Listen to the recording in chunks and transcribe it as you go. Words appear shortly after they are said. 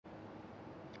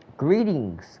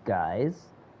Greetings, guys,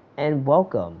 and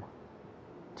welcome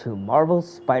to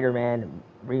Marvel's Spider-Man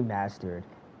Remastered.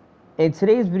 In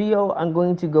today's video, I'm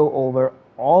going to go over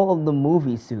all of the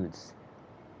movie suits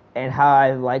and how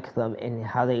I like them and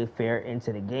how they fare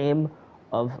into the game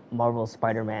of Marvel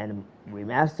Spider-Man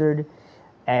Remastered.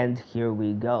 And here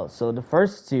we go. So the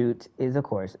first suit is, of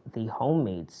course, the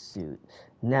homemade suit.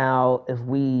 Now, if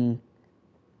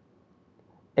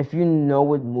you know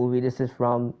what movie this is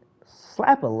from,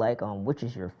 slap a like on which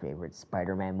is your favorite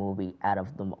Spider-Man movie out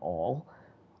of them all.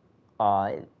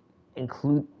 Uh,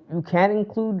 you can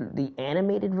include the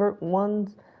animated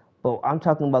ones, but I'm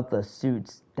talking about the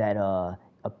suits that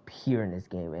appear in this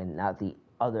game and not the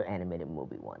other animated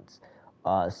movie ones.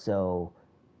 So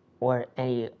or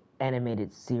any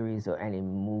animated series or any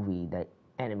movie that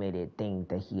animated thing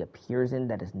that he appears in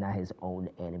that is not his own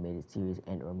animated series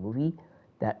and or movie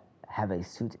that have a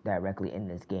suit directly in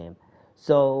this game.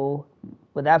 So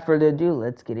without further ado,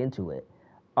 let's get into it.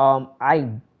 I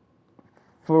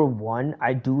for one,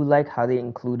 I do like how they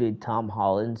included Tom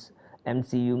Holland's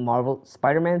MCU Marvel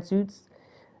Spider-Man suits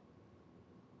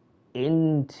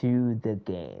into the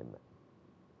game.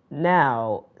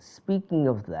 Now, speaking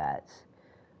of that,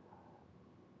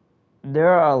 there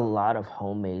are a lot of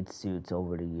homemade suits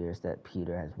over the years that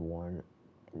Peter has worn.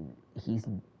 He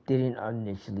didn't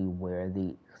initially wear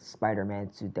the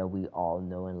Spider-Man suit that we all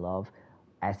know and love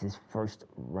as his first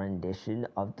rendition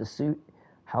of the suit.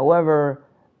 However,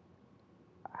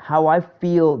 how I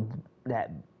feel that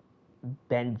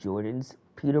Ben Jordan's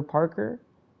Peter Parker,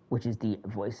 which is the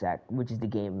which is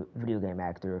the video game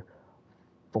actor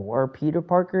for Peter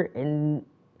Parker in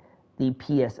the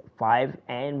PS5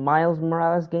 and Miles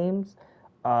Morales games.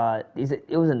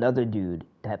 It was another dude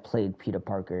that played Peter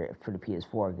Parker for the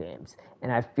PS4 games,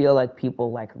 and I feel like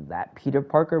people like that Peter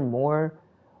Parker more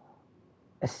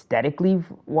aesthetically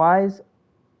wise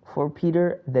for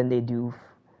Peter than they do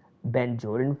Ben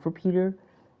Jordan for Peter.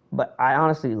 But I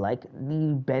honestly like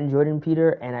the Ben Jordan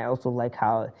Peter, and I also like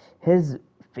how his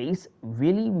face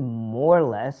really more or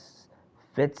less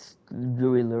fits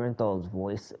Yuri Lorenthal's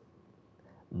voice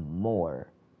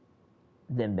more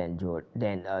than Ben Jordan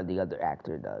than the other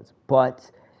actor does.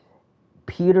 But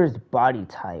Peter's body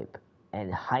type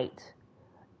and height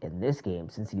in this game,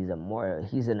 since he's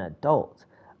an adult,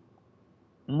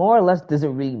 more or less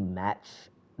doesn't really match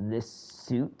this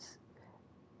suit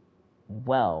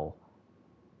well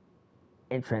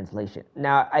in translation.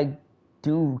 Now I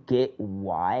do get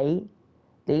why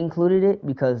they included it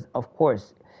because of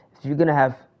course if you're gonna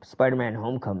have Spider-Man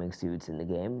Homecoming suits in the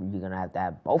game, you're gonna have to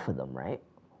have both of them, right?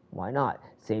 Why not?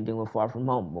 Same thing with Far From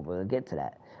Home, but we'll get to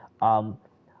that. Um,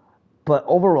 but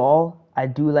overall, I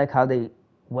do like how they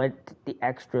went the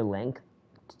extra length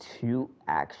to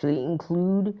actually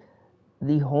include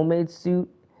the homemade suit.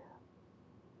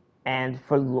 And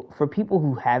for people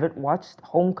who haven't watched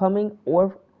Homecoming,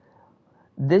 or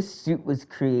this suit was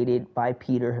created by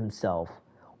Peter himself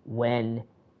when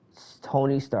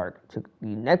Tony Stark took the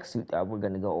next suit that we're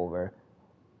gonna go over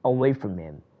away from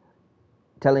him,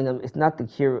 telling him it's not the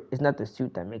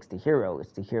suit that makes the hero,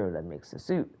 it's the hero that makes the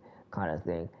suit, kind of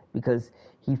thing. Because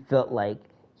he felt like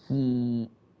he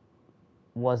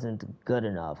wasn't good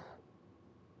enough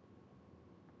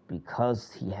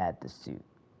because he had the suit,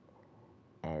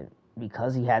 and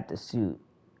because he had the suit,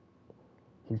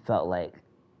 he felt like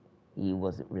he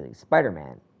wasn't really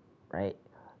Spider-Man, right?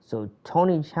 So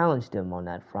Tony challenged him on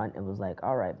that front and was like,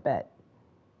 "All right, bet.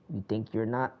 You think you're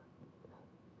not?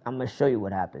 I'm gonna show you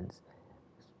what happens.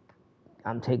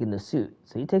 I'm taking the suit."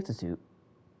 So he takes the suit,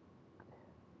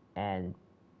 and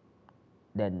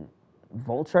then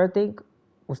Vulture, I think,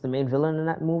 was the main villain in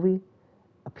that movie,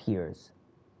 appears,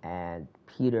 and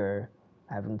Peter,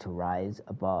 having to rise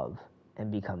above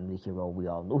and become the hero we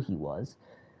all knew he was,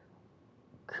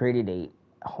 created a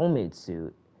homemade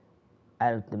suit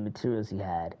out of the materials he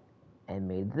had and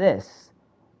made this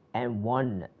and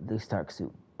won the Stark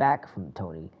suit back from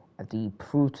Tony after he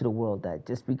proved to the world that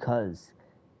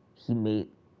he made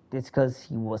just because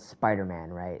he was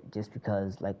Spider-Man, right? Just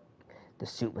because like the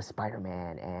suit was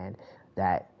Spider-Man and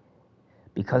that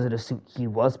because of the suit he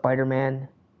was Spider-Man,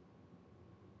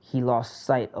 he lost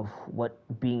sight of what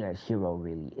being a hero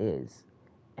really is.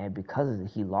 And because of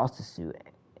it, he lost the suit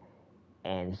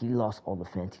and he lost all the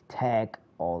fancy tech,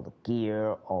 all the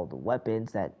gear, all the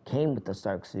weapons that came with the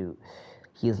Stark suit.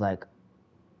 He's like,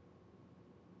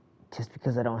 just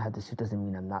because I don't have the suit doesn't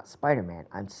mean I'm not Spider-Man.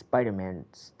 I'm Spider-Man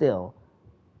still.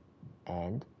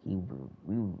 And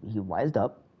he wised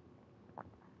up,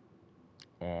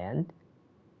 and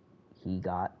he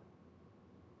got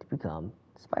to become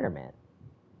Spider-Man.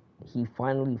 He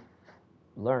finally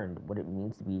learned what it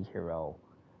means to be a hero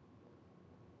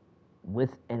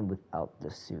with and without the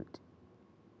suit.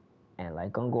 And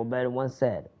like Uncle Ben once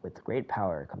said, with great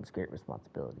power comes great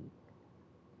responsibility.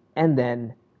 And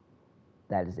then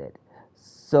that is it.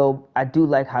 So I do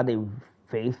like how they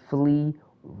faithfully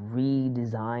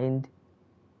redesigned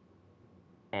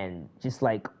and just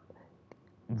like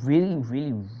really,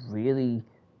 really, really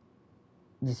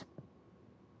just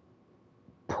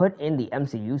put in the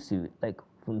MCU suit like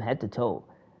from head to toe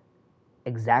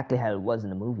exactly how it was in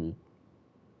the movie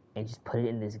and just put it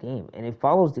in this game. And it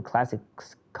follows the classic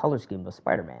color scheme of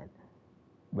Spider-Man,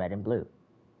 red and blue.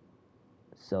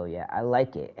 So yeah, I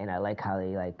like it, and I like how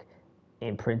they like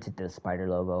imprinted the spider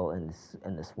logo and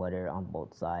the sweater on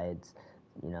both sides,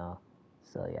 you know.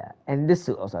 So yeah, and this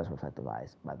suit also has reflective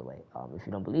eyes, by the way. If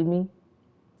you don't believe me,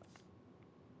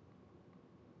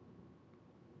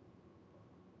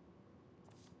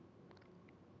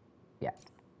 yeah.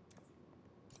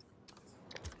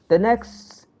 The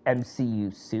next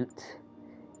MCU suit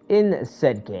in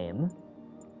said game,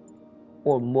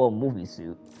 or more movie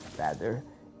suit rather,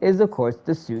 is of course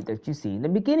the suit that you see in the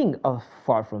beginning of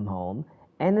Far From Home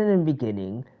and in the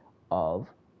beginning of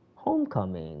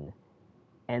Homecoming,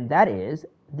 and that is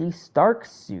the Stark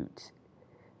suit.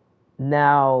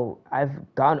 Now,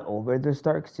 I've gone over the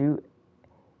Stark suit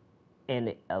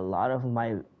in a lot of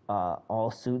my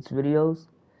all suits videos,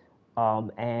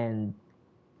 and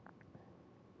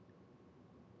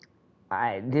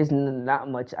there's not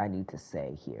much I need to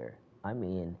say here. I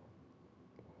mean,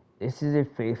 this is a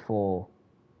faithful.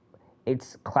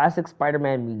 It's classic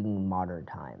Spider-Man meeting modern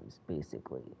times,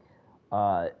 basically.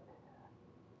 Uh,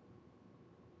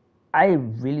 I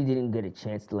really didn't get a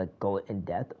chance to like go in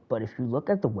depth, but if you look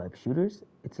at the web shooters,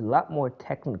 it's a lot more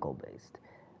technical based.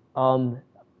 Um,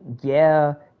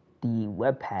 yeah, the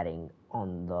web padding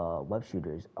on the web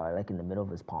shooters are like in the middle of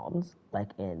his palms,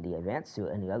 like in the advanced suit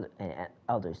and the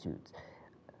other suits.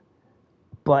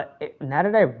 But now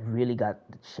that I really got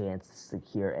the chance to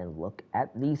secure and look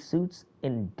at these suits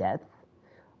in depth,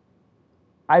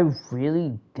 I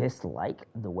really dislike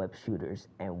the web shooters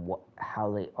and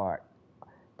how they are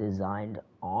designed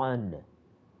on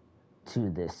to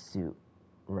this suit,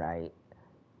 right?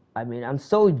 I mean, I'm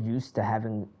so used to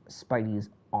having Spidey's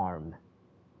arm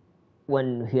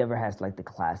when he ever has like the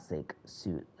classic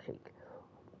suit, like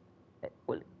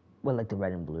with, with like the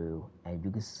red and blue, and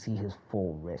you can see his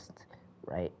full wrist,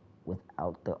 right,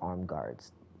 without the arm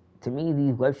guards. To me,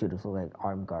 these web shooters look like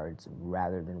arm guards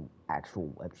rather than actual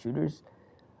web shooters.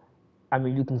 I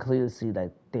mean, you can clearly see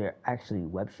that they're actually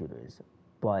web shooters,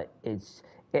 but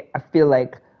I feel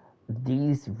like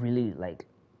these really like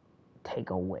take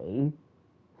away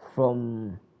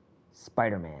from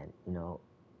Spider-Man, you know,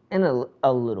 and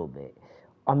a little bit.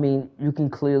 I mean, you can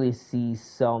clearly see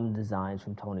some designs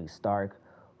from Tony Stark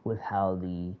with how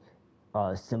the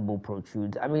symbol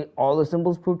protrudes. I mean, all the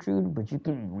symbols protrude, but you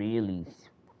can really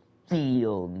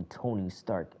feel the Tony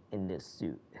Stark in this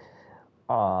suit.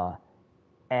 Uh,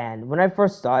 and when I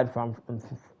first saw it from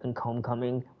in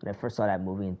Homecoming, when I first saw that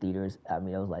movie in theaters, I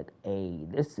mean, I was like, "Hey,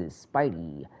 this is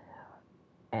Spidey."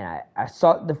 And I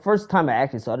saw the first time I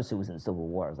actually saw the suit was in Civil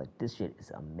War. I was like, "This shit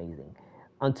is amazing,"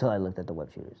 until I looked at the web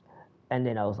shooters, and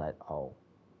then I was like, "Oh,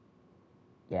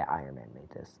 yeah, Iron Man made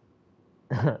this,"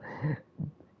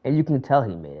 and you can tell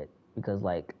he made it because,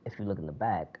 like, if you look in the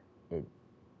back, it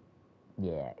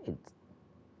yeah, it's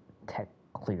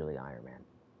clearly Iron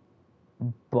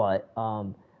Man. But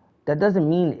that doesn't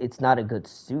mean it's not a good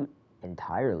suit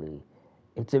entirely.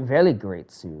 It's a very great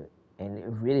suit, and it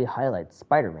really highlights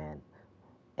Spider-Man,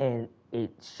 and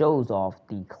it shows off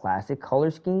the classic color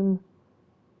scheme,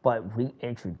 but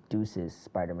reintroduces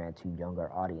Spider-Man to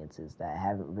younger audiences that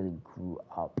haven't really grew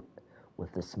up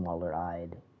with the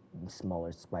smaller-eyed,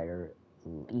 smaller Spider,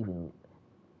 even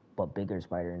but bigger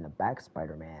Spider in the back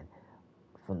Spider-Man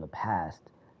from the past.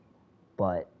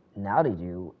 But now they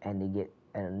do, and they get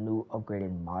a new,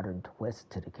 upgraded, modern twist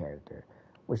to the character,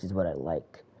 which is what I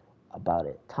like about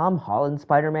it. Tom Holland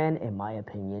Spider-Man, in my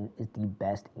opinion, is the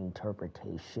best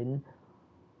interpretation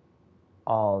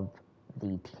of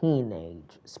the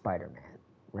teenage Spider-Man,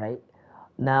 right?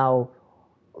 Now,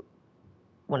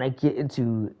 when I get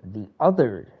into the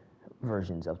other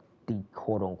versions of the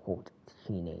quote unquote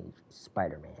teenage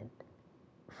Spider Man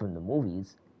from the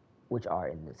movies, which are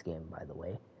in this game, by the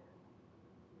way,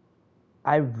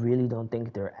 I really don't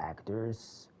think their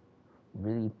actors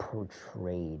really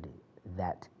portrayed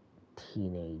that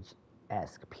teenage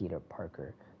esque Peter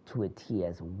Parker to a T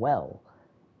as well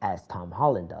as Tom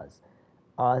Holland does.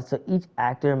 So each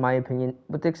actor, in my opinion,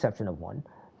 with the exception of one,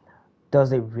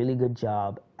 does a really good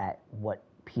job at what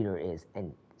Peter is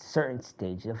in certain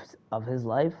stages of his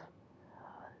life.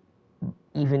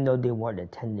 even though they weren't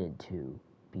intended to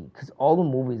be, because all the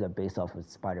movies are based off of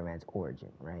Spider-Man's origin,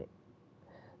 right?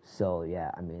 So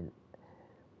yeah, I mean,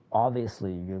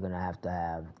 obviously you're gonna have to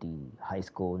have the high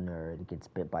school nerd gets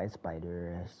bit by a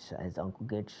spider, his uncle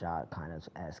gets shot, kind of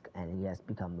esque, and he has to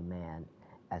become a man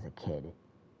as a kid,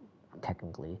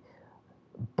 technically.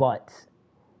 But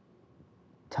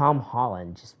Tom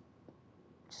Holland just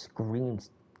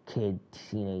screams kid,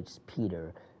 teenage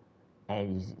Peter, and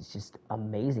he's just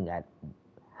amazing at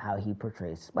how he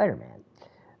portrays Spider-Man.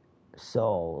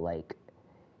 So like,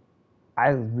 I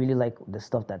really like the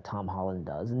stuff that Tom Holland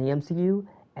does in the MCU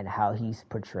and how he's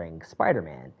portraying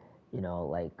Spider-Man. You know,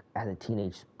 like as a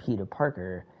teenage Peter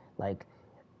Parker, like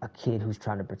a kid who's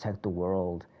trying to protect the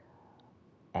world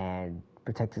and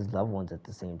protect his loved ones at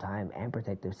the same time and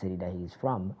protect the city that he's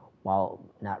from while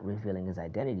not revealing his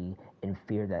identity in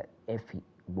fear that if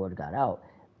word got out,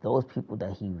 those people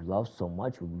that he loves so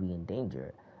much would be in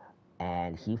danger.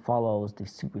 And he follows the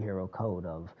superhero code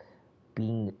of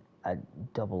being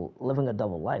living a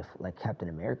double life like Captain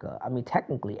America. I mean,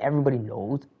 technically, everybody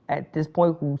knows at this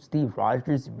point who Steve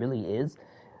Rogers really is.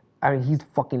 I mean, he's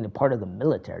fucking a part of the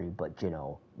military, but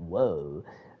whoa.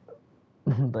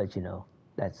 But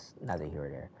that's neither here or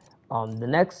there. The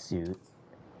next suit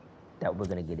that we're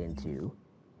gonna get into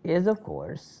is, of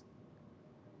course,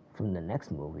 from the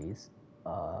next movies.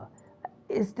 Uh,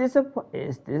 is this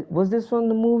was this from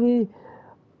the movie?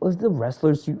 Was the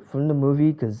wrestler suit from the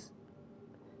movie? Because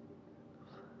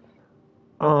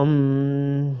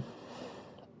um,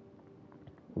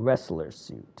 wrestler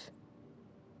suit,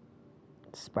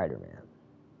 Spider-Man.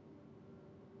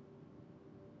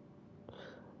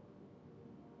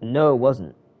 No, it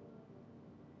wasn't.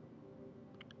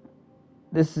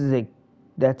 This is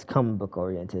that's comic book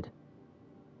oriented.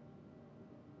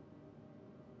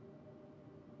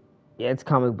 Yeah, it's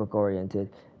comic book oriented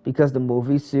because the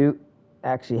movie suit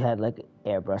actually had like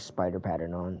airbrush spider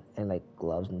pattern on and like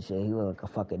gloves and shit. He looked like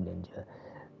a fucking ninja.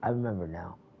 I remember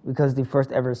now because the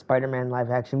first ever Spider-Man live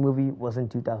action movie was in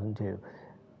 2002.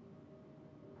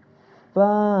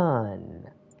 Fun.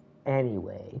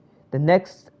 Anyway, the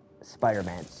next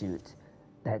Spider-Man suit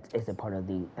that is a part of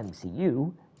the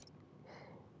MCU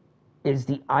is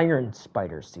the Iron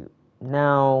Spider suit.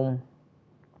 Now,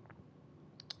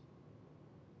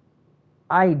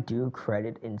 I do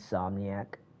credit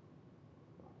Insomniac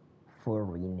for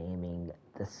renaming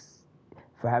this,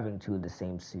 for having two of the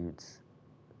same suits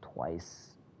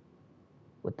twice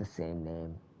with the same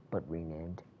name but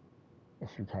renamed, if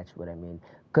you catch what I mean.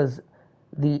 Because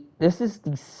this is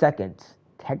the second,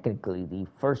 technically the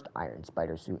first Iron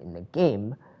Spider suit in the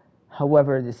game.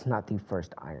 However, this is not the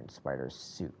first Iron Spider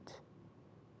suit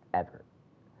ever.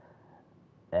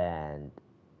 And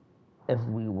if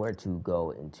we were to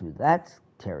go into that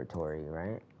territory,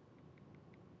 right?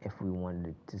 If we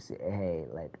wanted to see, hey,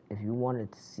 like, if you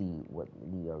wanted to see what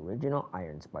the original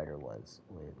Iron Spider was,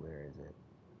 wait, where is it?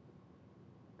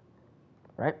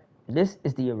 Right? This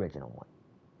is the original one.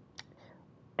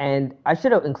 And I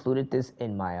should have included this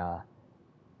in my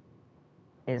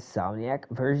Insomniac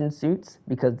version suits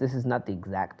because this is not the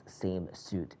exact same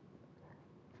suit.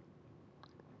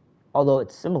 Although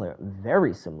it's similar,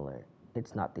 very similar,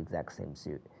 it's not the exact same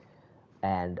suit.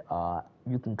 And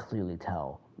you can clearly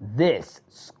tell this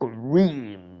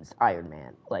screams Iron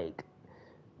Man. Like,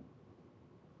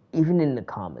 even in the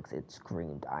comics, it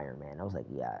screamed Iron Man. I was like,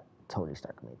 yeah, Tony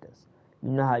Stark made this. You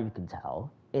know how you can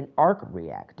tell? An arc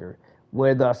reactor,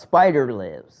 where the spider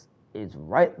lives, is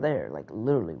right there, like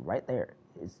literally right there.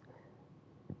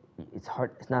 It's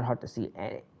hard. It's not hard to see,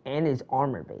 and it's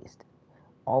armor based,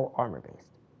 all armor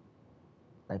based.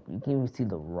 Like you can even see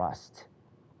the rust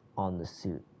on the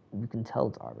suit. You can tell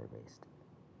it's armor based.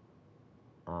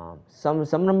 Some of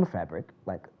them are fabric,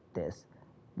 like this,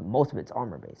 but most of it's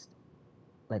armor based,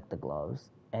 like the gloves,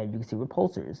 and you can see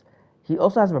repulsors. He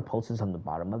also has repulsors on the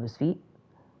bottom of his feet,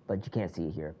 but you can't see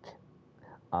it here.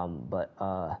 But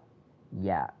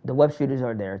yeah, the web shooters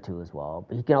are there too as well.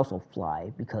 But he can also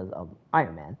fly because of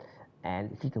Iron Man,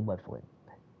 and he can web foot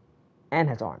and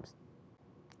has arms.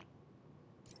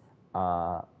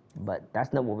 Uh, but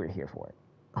that's not what we're here for.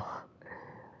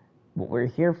 What we're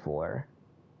here for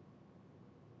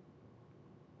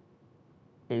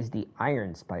is the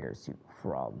Iron Spider suit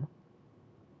from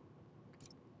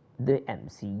the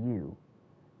MCU.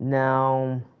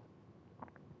 Now,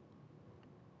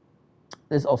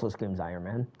 this also screams Iron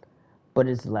Man, but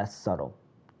it's less subtle.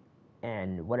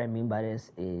 And what I mean by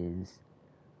this is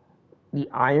the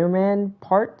Iron Man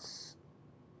parts.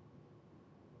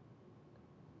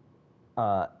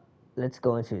 Uh, let's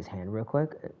go into his hand real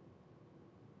quick.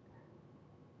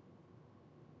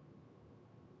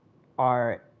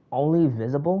 Are only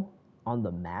visible on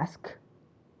the mask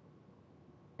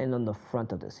and on the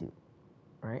front of the suit,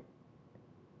 right?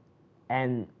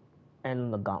 And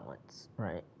on the gauntlets,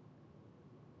 right?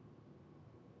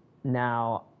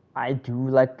 Now, I do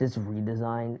like this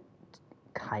redesign,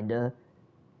 kinda,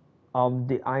 of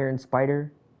the Iron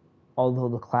Spider. Although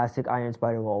the classic Iron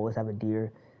Spider will always have a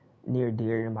near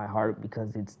dear in my heart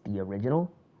because it's the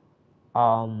original.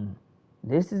 Um,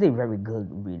 this is a very good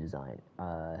redesign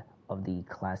of the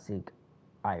classic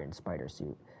Iron Spider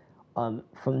suit.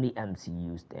 From the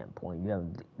MCU standpoint, you have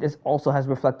this also has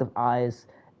reflective eyes,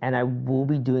 and I will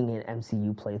be doing an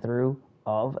MCU playthrough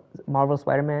of Marvel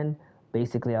Spider-Man.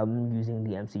 Basically, I'm using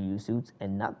the MCU suits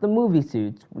and not the movie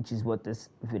suits, which is what this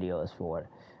video is for.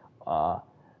 Uh,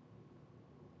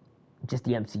 just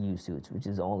the MCU suits, which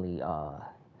is only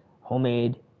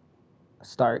homemade,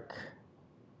 Stark,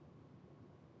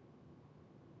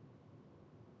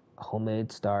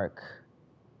 homemade Stark,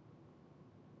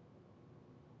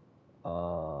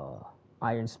 uh,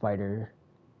 Iron Spider,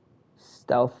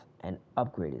 stealth, and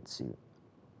upgraded suit,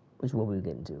 which we'll be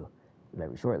getting to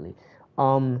very shortly.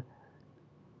 Um,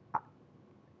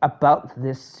 about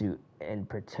this suit in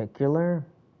particular,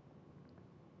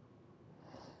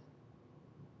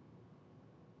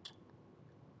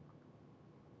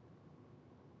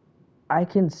 I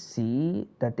can see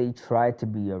that they tried to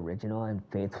be original and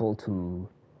faithful to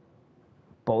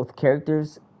both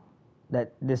characters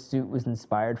that this suit was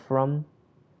inspired from,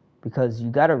 because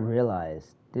you gotta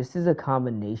realize this is a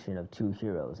combination of two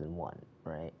heroes in one,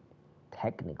 right?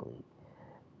 Technically.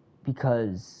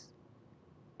 Because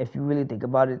if you really think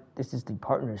about it, this is the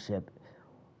partnership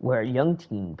where young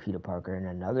teen Peter Parker in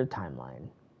another timeline,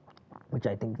 which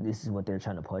I think this is what they're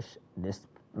trying to push, this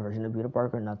version of Peter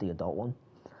Parker, not the adult one.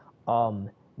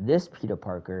 This Peter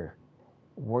Parker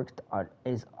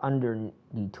is under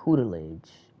the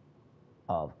tutelage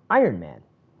of Iron Man.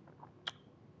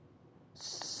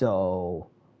 So,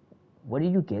 what do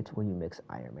you get when you mix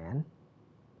Iron Man,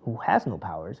 who has no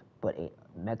powers, but a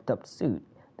messed up suit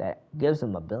that gives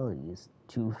him abilities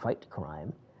to fight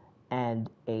crime, and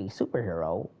a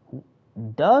superhero who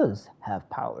does have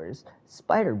powers,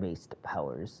 spider-based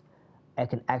powers, and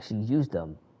can actually use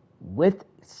them with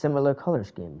similar color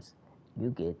schemes? You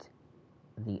get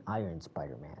the Iron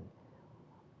Spider-Man.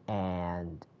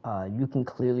 And you can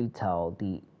clearly tell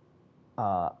the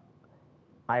uh,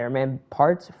 Iron Man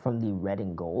parts from the red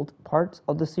and gold parts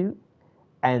of the suit,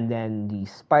 and then the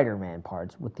Spider-Man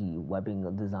parts with the webbing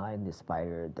design, the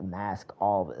spider, the mask,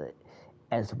 all of it,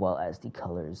 as well as the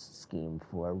colors scheme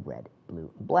for red,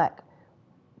 blue, and black.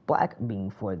 Black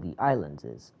being for the eye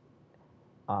lenses.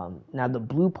 Now the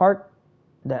blue part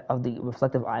that of the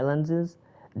reflective eye lenses,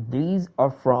 these are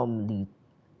from the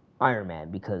Iron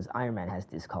Man because Iron Man has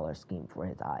this color scheme for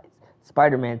his eyes.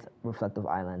 Spider-Man's reflective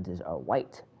eye lenses are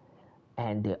white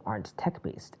and they aren't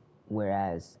tech-based,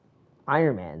 whereas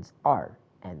Iron Man's are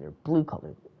and they're blue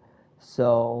colored.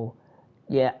 So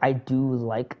yeah, I do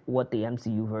like what the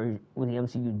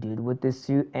MCU did with this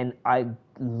suit, and I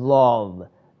love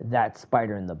that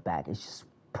spider in the back. It's just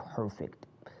perfect.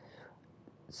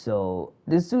 So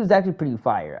this suit is actually pretty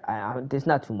fire. There's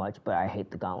not too much, but I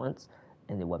hate the gauntlets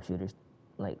and the web shooters.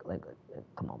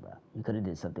 Come on, bro. You could have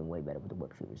did something way better with the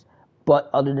web shooters. But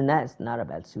other than that, it's not a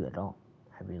bad suit at all.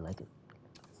 I really like it.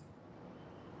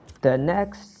 The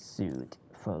next suit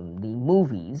from the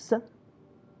movies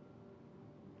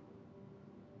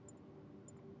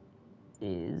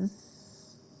is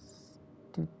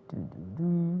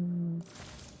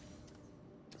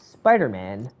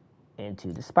Spider-Man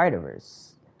Into the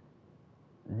Spider-Verse.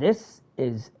 This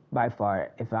is by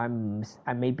far, if I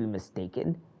may be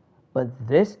mistaken, but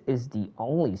this is the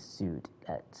only suit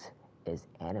that is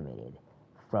animated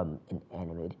from an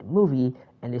animated movie,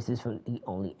 and this is from the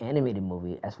only animated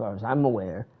movie, as far as I'm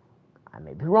aware. I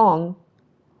may be wrong.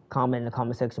 Comment in the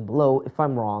comment section below if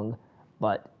I'm wrong,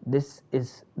 but this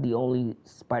is the only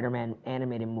Spider-Man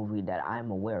animated movie that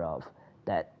I'm aware of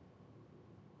that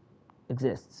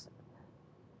exists.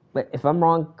 But if I'm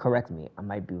wrong, correct me. I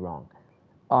might be wrong.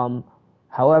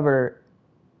 However,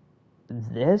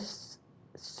 this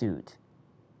suit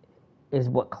is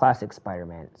what classic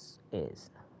Spider-Man is,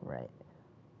 right?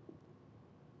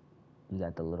 You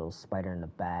got the little spider in the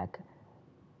back,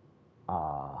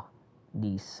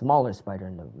 the smaller spider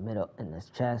in the middle in his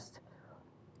chest,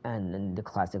 and then the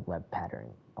classic web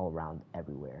pattern all around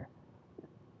everywhere.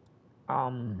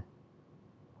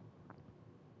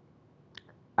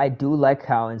 I do like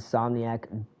how Insomniac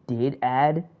did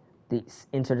add the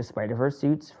Into the Spider-Verse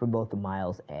suits for both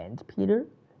Miles and Peter.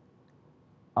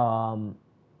 Now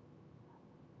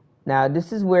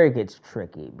this is where it gets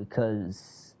tricky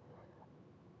because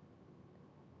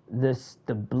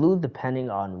The blue, depending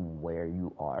on where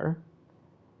you are,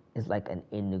 is like an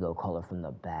indigo color from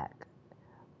the back,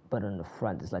 but on the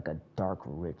front it's like a dark,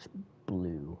 rich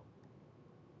blue.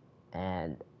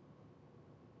 And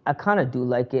I kind of do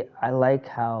like it. I don't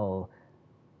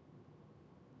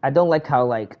like how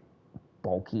like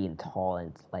bulky and tall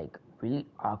and like really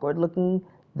awkward looking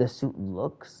the suit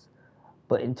looks,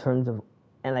 but in terms of,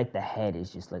 and like the head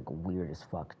is just like weird as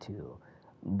fuck too.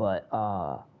 But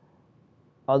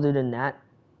other than that,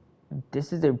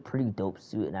 this is a pretty dope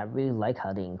suit, and I really like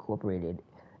how they incorporated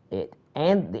it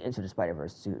and the Into the Spider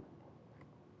Verse suit.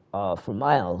 For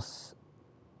Miles,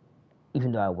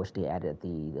 even though I wish they added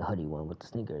the hoodie one with the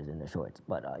sneakers and the shorts,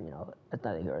 but that's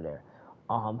neither here or there.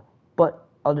 But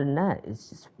other than that, it's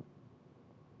just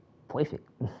perfect.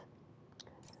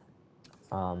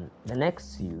 The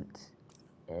next suit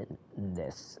in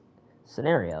this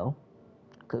scenario,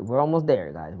 because we're almost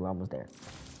there, guys, we're almost there,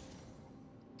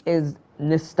 is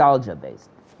nostalgia based.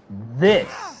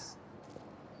 This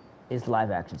is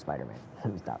live action Spider Man.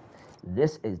 Let me stop.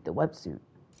 This is the websuit.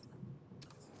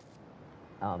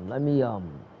 Let me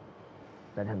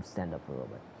let him stand up for a little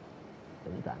bit.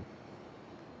 Give him time.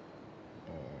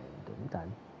 And give him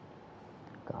time.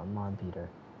 Come on, Peter.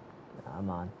 Come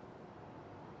on.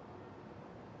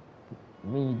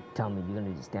 Me tell me you're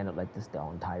gonna just stand up like this the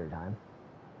whole entire time.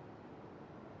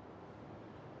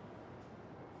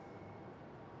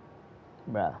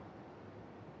 Bruh.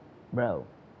 Bro.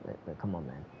 Come on,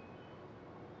 man.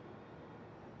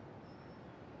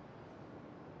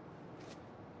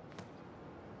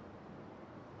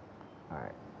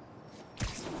 Alright.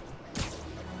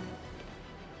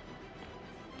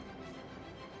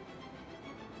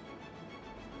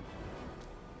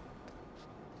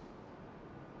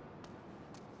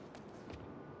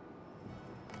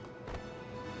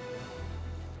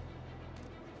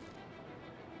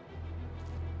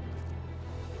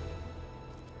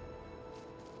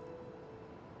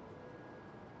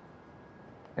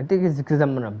 I think it's because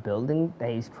I'm in a building that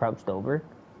he's crouched over.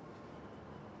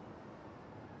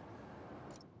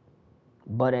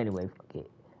 But anyway, okay.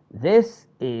 This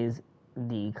is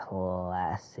the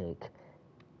classic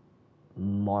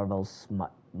Marvel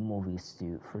movie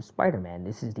suit for Spider-Man.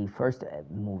 This is the first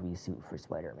movie suit for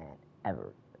Spider-Man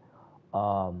ever.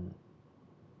 And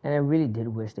I really did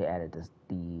wish they added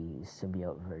the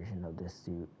symbiote version of this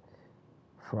suit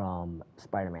from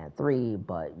Spider-Man 3,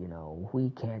 but we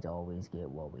can't always get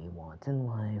what we want in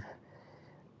life.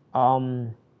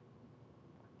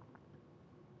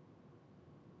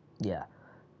 Yeah.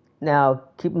 Now,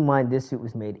 keep in mind this suit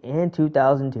was made in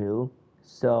 2002,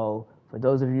 so for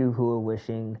those of you who are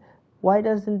wishing, why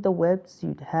doesn't the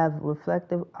websuit have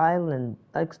reflective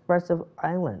expressive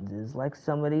islands like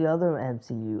some of the other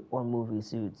MCU or movie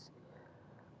suits?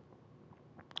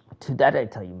 To that I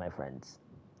tell you, my friends,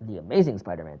 the Amazing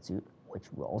Spider-Man suit,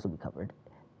 which will also be covered,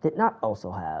 did not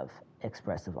also have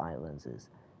expressive eye lenses,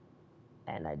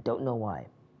 and I don't know why.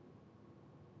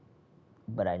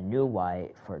 But I knew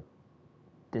why for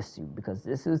this suit, because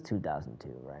this was 2002,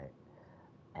 right?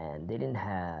 And they didn't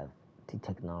have the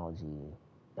technology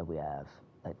that we have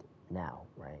like now,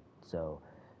 right? So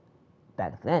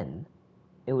back then,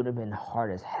 it would have been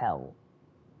hard as hell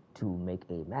to make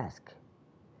a mask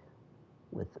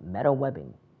with metal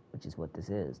webbing, which is what this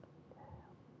is,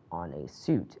 on a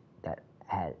suit that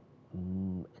had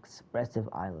expressive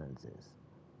eye lenses,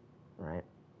 right?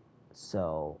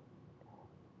 So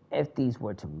if these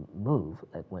were to move,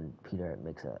 like when Peter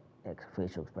makes a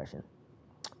facial expression,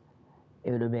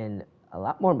 it would have been a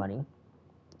lot more money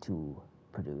to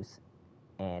produce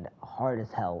and hard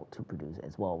as hell to produce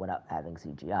as well without having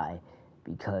CGI,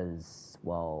 because,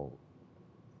 well,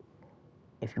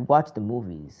 if you watch the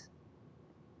movies,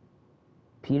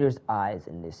 Peter's eyes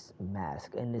in this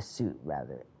mask, in this suit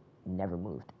rather, never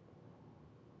moved.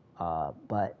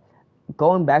 But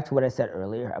going back to what I said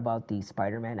earlier about the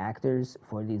Spider-Man actors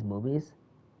for these movies,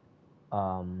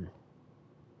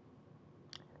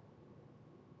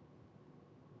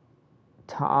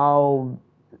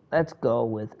 let's go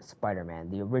with Spider-Man,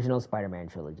 the original Spider-Man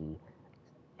trilogy,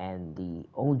 and the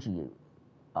OG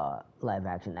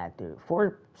live-action actor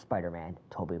for Spider-Man,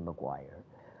 Tobey Maguire.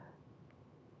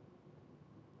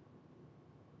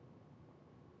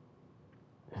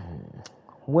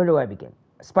 Where do I begin?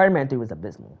 Spider-Man 3 was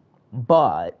abysmal,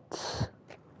 but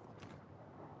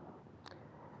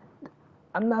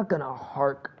I'm not gonna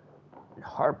harp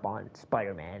on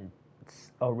Spider-Man's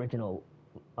original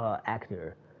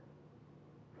actor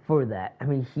for that. I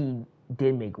mean, he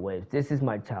did make waves. This is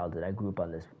my childhood. I grew up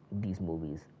on these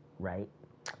movies, right?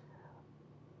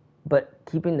 But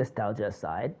keeping nostalgia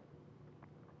aside,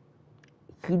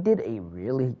 he did a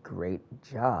really great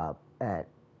job at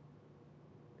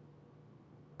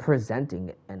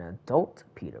presenting an adult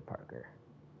Peter Parker,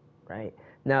 right?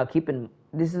 Now,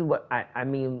 this is what I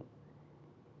mean.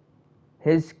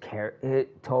 His character,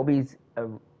 Toby's,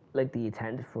 like the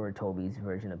intent for Toby's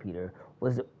version of Peter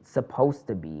was supposed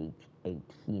to be a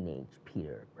teenage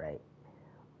Peter, right?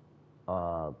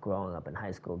 Growing up in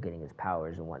high school, getting his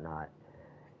powers and whatnot.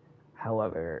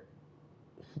 However,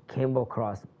 he came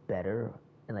across better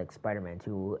in like Spider-Man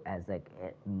 2 as like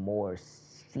a more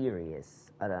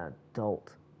serious, an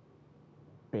adult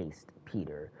based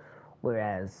Peter,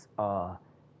 whereas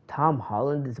Tom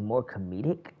Holland is more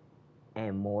comedic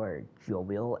and more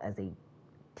jovial as a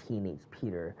teenage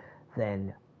Peter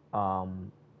than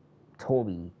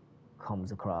Toby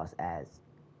comes across as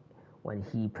when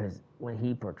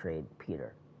he portrayed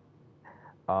Peter.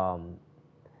 Um,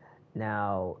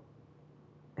 Now,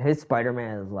 his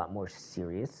Spider-Man is a lot more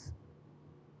serious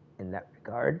in that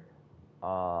regard.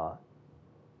 Uh,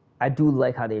 I do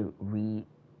like how they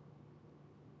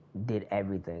did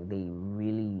everything. They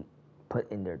really put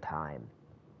in their time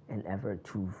and effort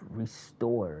to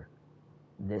restore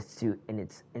this suit in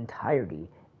its entirety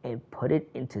and put it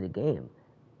into the game.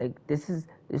 Like this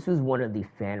was one of the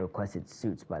fan requested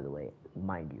suits, by the way,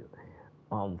 mind you.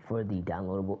 For the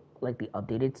downloadable, like the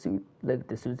updated suit, like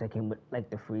the suits that came with, like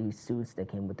the free suits that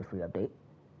came with the free update.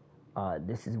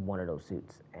 This is one of those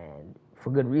suits, and for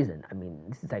good reason. I mean,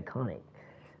 this is iconic.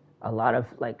 A lot of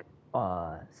like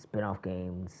spin-off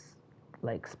games,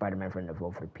 like Spider-Man Friend of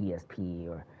Foe for PSP,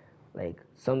 or like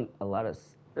a lot of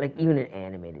like even an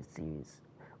animated series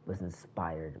was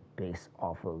inspired based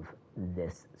off of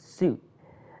this suit.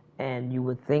 And you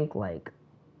would think like,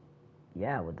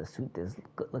 yeah, with the suit this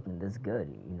looking this good,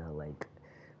 you know, like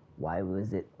why was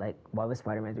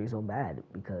Spider-Man 3 so bad?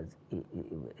 Because it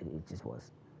just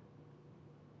was.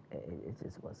 It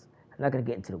just was. I'm not gonna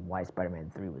get into the why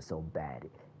Spider-Man 3 was so bad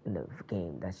in the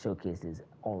game. That showcases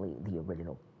only the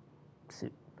original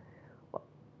suit. Well,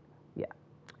 yeah,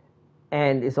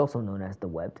 and it's also known as the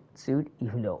webbed suit,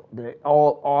 even though they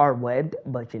all are webbed.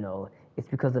 But you know, it's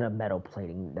because of the metal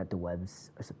plating that the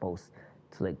webs are supposed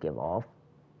to like give off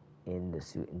in the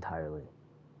suit entirely.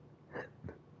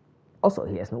 Also,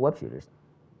 he has no web shooters,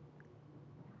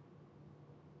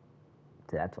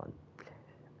 so that's fun.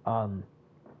 Um,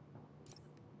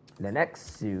 the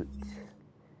next suit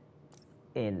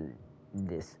in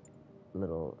this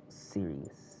little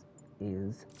series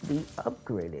is the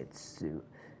upgraded suit.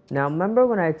 Now, remember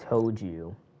when I told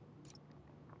you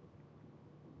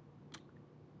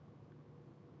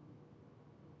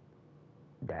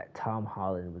that Tom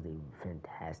Holland was a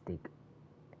fantastic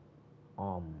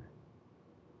um,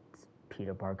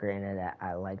 Peter Parker, and that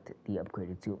I liked the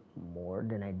upgraded suit more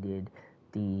than I did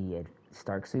the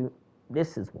Stark suit?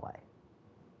 This is why.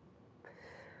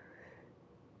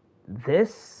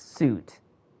 This suit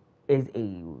is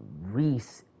a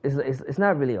it's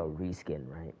not really a reskin,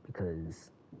 right?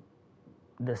 Because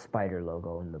the spider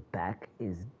logo in the back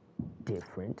is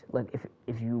different. Like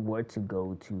if you were to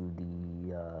go to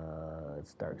the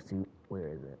Stark suit, where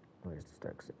is it? Where's the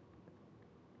Stark suit?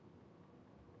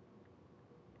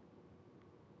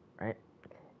 Right.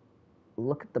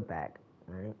 Look at the back.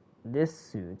 Right. This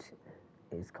suit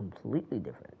is completely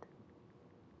different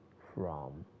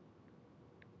from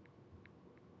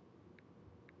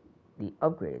the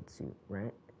upgraded suit.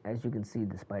 Right. As you can see,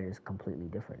 the spider is completely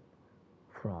different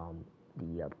from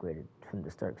from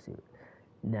the Stark suit.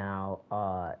 Now,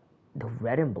 the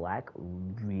red and black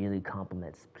really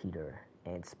complements Peter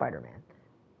and Spider-Man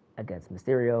against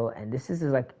Mysterio, and this is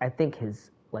like I think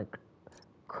his like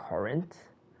current,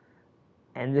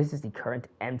 and this is the current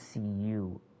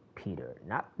MCU Peter,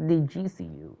 not the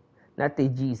GCU, not the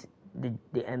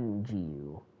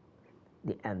MGU,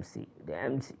 the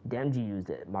MGU is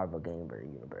the Marvel Gamer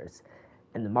Universe.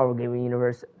 In the Marvel Gaming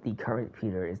Universe, the current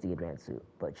Peter is the advanced suit,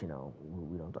 but you know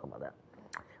we don't talk about that.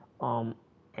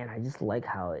 And I just like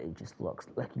how it just looks.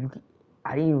 Like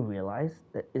I didn't even realize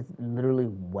that it's literally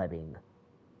webbing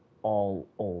all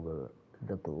over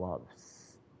the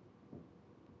gloves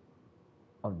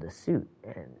of the suit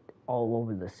and all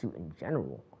over the suit in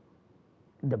general.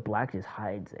 The black just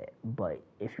hides it, but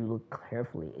if you look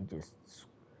carefully, it's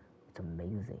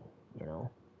amazing, you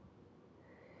know.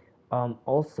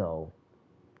 Also,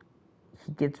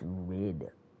 he gets rid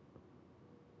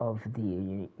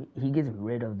he gets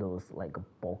rid of those like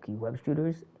bulky web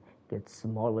shooters, gets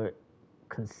smaller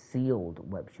concealed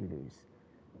web shooters,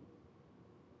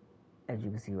 as you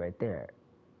can see right there,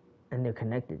 and they're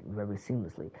connected very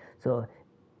seamlessly. So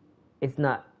it's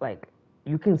not like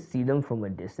you can see them from a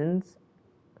distance,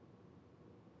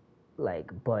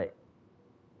 like, but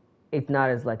it's not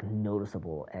as like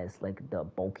noticeable as like the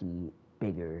bulky,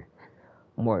 bigger,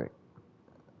 more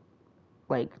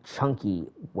like chunky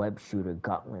web shooter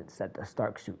gauntlets that the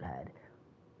Stark suit had.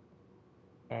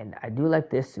 And I do like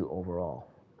this suit overall.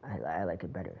 I like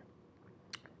it better.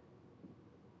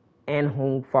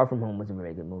 And Far From Home was a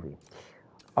very good movie.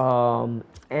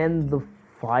 And the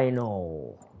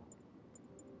final,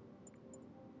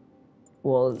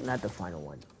 well, not the final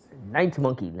one. Ninth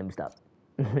Monkey. Let me stop.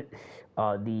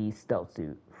 The stealth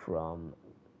suit from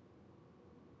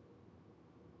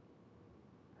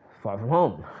Far From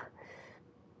Home.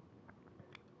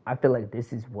 I feel like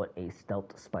this is what a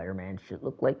stealth Spider-Man should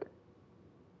look like,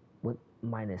 with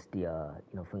minus the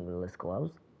fingerless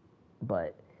gloves.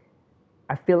 But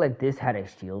I feel like this had a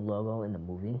shield logo in the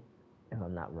movie, if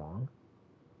I'm not wrong.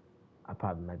 I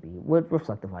probably might be with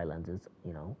reflective eye lenses,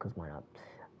 because why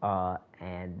not?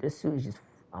 And this suit is just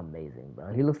amazing,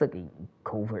 bro. He looks like a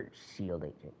covert shield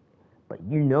agent, but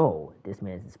this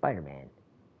man's Spider-Man.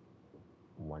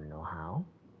 Want to know how?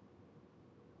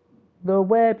 The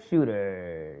web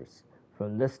shooters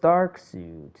from the Stark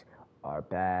suit are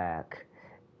back.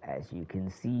 As you can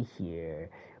see here,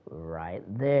 right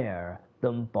there,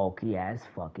 them bulky ass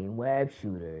fucking web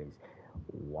shooters.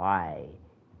 Why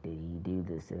did he do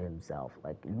this to himself?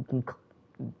 Like, you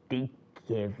can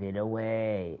give it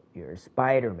away. You're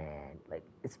Spider-Man. Like,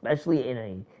 especially in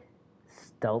a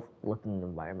stealth looking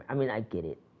environment. I mean, I get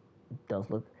it. It does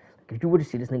look like, if you were to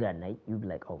see this nigga at night, you'd be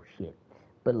like, oh shit.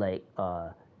 But like,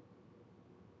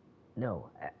 no.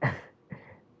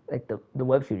 Like the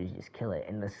web shooters just kill it.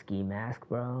 And the ski mask,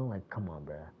 bro. Like, come on,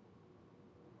 bro.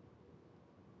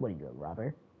 What are you, a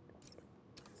robber?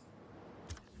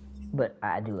 But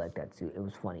I do like that suit. It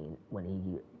was funny when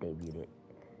he debuted it.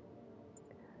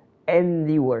 And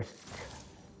the worst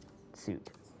suit,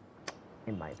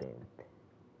 in my opinion,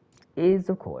 is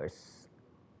of course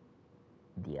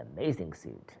the Amazing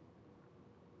Suit.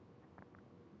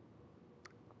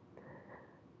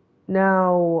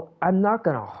 Now, I'm not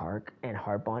gonna harp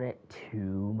on it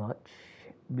too much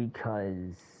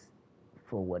because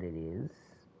for what it is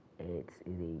a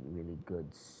really good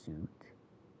suit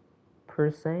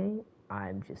per se.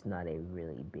 I'm just not a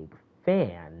really big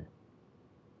fan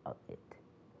of it.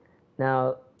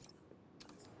 Now,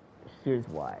 here's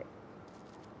why.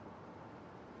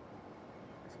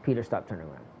 Peter, stop turning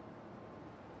around.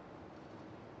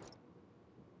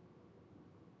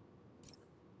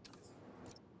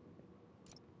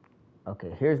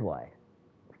 Okay, here's why.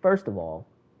 First of all,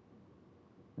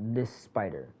 this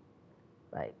spider,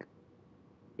 like,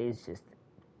 is just,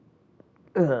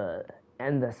 ugh.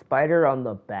 And the spider on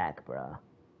the back, bruh.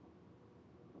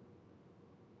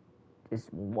 Is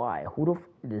why? Who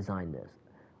the designed this,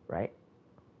 right?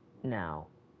 Now,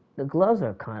 the gloves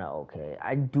are kind of okay.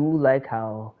 I do like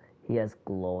how he has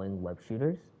glowing web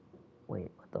shooters.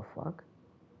 Wait, what the fuck?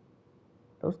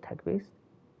 Those tech based?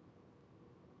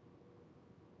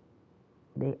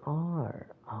 They are.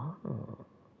 Oh.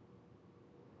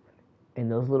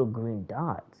 And those little green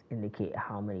dots indicate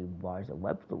how many bars of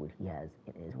web fluid he has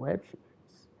in his web shooters.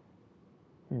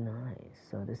 Nice.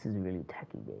 So this is really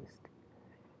techie based.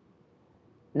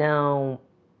 Now,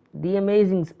 the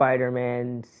Amazing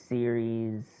Spider-Man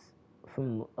series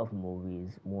of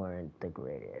movies weren't the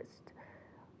greatest,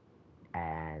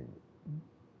 and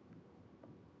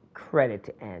credit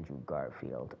to Andrew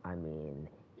Garfield. I mean,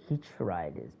 he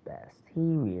tried his best. He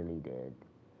really did.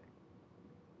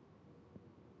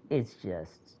 It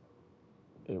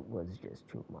was just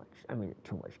too much. I mean,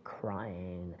 too much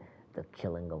crying, the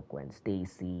killing of Gwen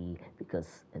Stacy,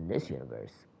 because in this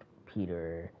universe,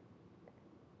 Peter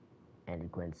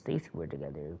and Gwen Stacy were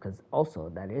together. Because also,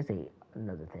 that is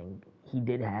another thing. He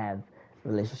did have a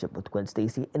relationship with Gwen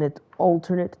Stacy in an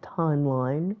alternate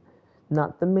timeline,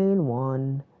 not the main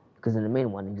one. Because in the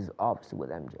main one, he's obviously with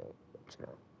MJ.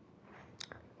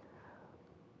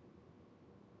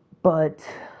 But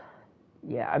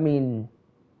yeah, I mean,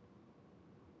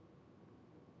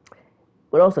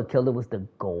 what also killed it was the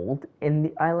gold in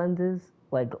the islanders.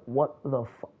 Like, what the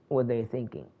were they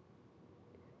thinking?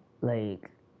 Like,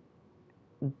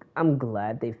 I'm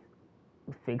glad they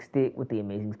fixed it with the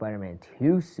Amazing Spider-Man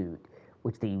 2 suit,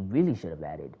 which they really should have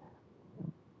added.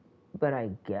 But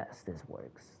I guess this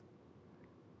works.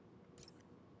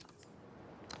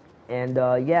 And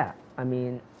yeah, I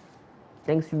mean,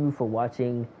 thanks to you for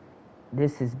watching.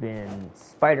 This has been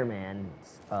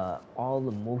Spider-Man's all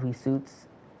the movie suits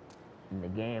in the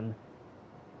game.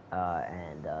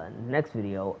 And next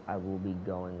video, I will be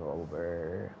going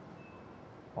over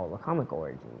all the comic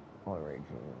origin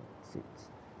suits.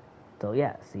 So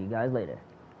yeah, see you guys later.